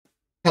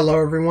Hello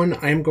everyone,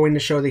 I am going to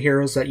show the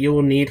heroes that you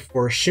will need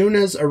for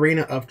Shuna's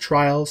Arena of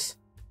Trials.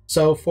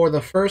 So for the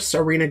first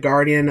Arena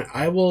Guardian,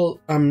 I will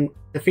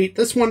defeat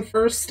this one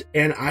first,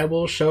 and I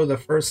will show the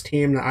first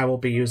team that I will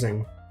be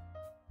using.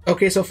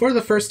 Okay, so for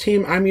the first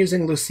team, I'm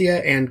using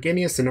Lucia and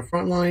Guineas in the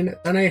front line,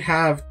 then I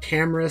have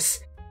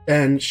Tamris,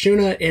 then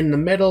Shuna in the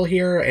middle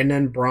here, and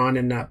then Braun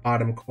in that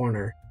bottom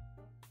corner.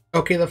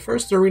 Okay, the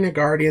first Arena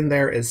Guardian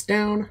there is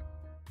down.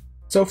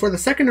 So for the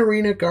second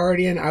Arena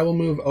Guardian, I will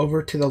move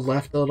over to the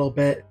left a little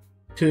bit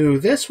to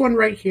this one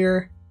right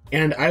here,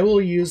 and I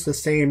will use the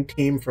same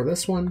team for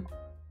this one.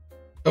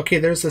 Okay,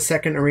 there's the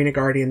second Arena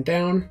Guardian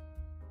down.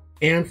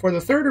 And for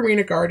the third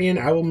Arena Guardian,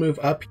 I will move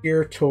up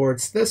here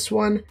towards this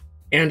one,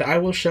 and I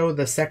will show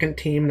the second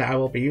team that I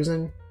will be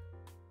using.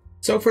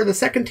 So for the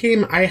second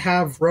team, I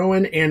have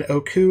Rowan and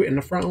Oku in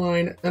the front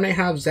line, then I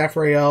have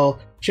Zephyriel,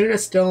 Shuna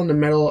still in the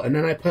middle, and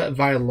then I put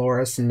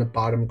Viloris in the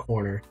bottom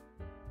corner.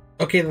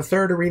 Okay, the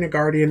third Arena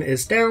Guardian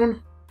is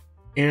down,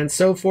 and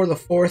so for the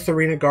fourth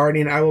Arena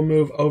Guardian, I will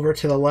move over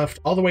to the left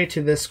all the way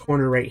to this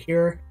corner right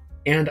here,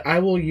 and I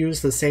will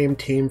use the same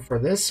team for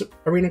this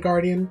Arena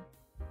Guardian.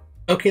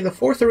 Okay, the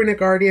fourth Arena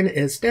Guardian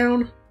is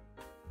down,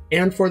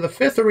 and for the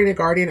fifth Arena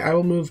Guardian, I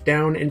will move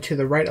down into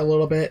the right a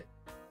little bit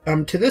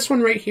to this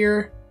one right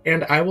here,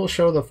 and I will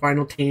show the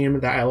final team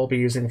that I will be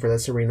using for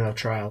this Arena of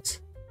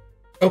Trials.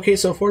 Okay,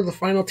 so for the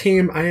final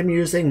team, I am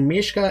using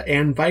Mishka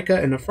and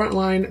Vika in the front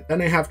line,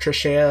 then I have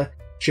Trishea,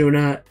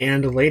 Shuna,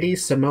 and Lady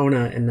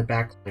Simona in the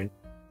back line.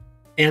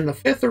 And the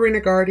fifth Arena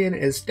Guardian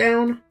is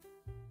down,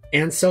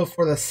 and so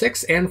for the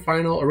sixth and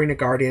final Arena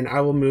Guardian,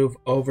 I will move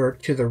over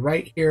to the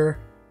right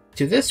here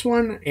to this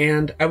one,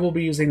 and I will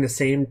be using the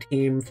same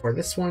team for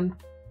this one.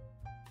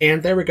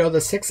 And there we go, the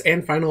sixth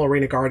and final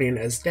Arena Guardian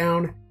is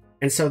down,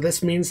 and so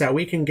this means that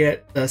we can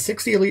get the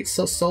 60 Elite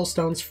Soul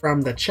Stones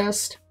from the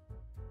chest.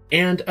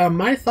 And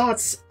my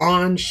thoughts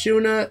on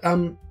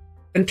Shuna,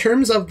 in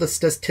terms of the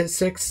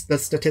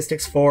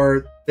statistics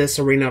for this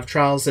Arena of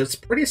Trials, it's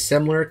pretty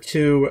similar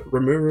to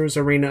Rimuru's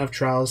Arena of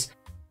Trials,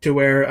 to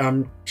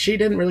where she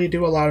didn't really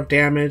do a lot of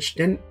damage,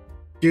 didn't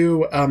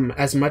do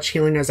as much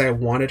healing as I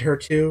wanted her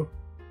to.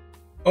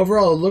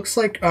 Overall, it looks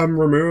like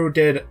Rimuru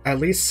did at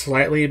least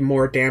slightly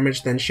more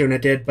damage than Shuna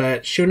did,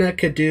 but Shuna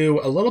could do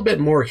a little bit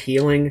more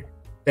healing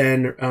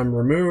than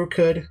Rimuru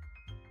could.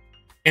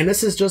 And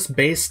this is just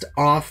based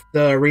off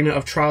the Arena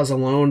of Trials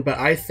alone, but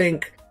I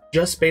think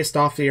just based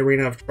off the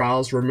Arena of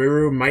Trials,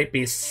 Rimuru might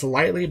be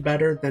slightly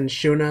better than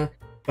Shuna,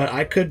 but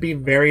I could be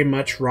very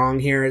much wrong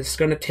here. It's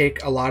going to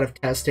take a lot of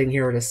testing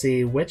here to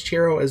see which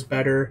hero is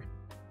better.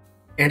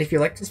 And if you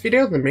liked this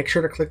video, then make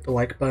sure to click the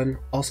like button.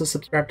 Also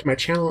subscribe to my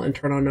channel and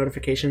turn on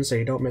notifications so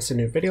you don't miss a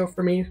new video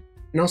from me.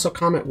 And also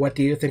comment, what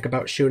do you think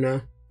about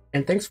Shuna?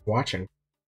 And thanks for watching.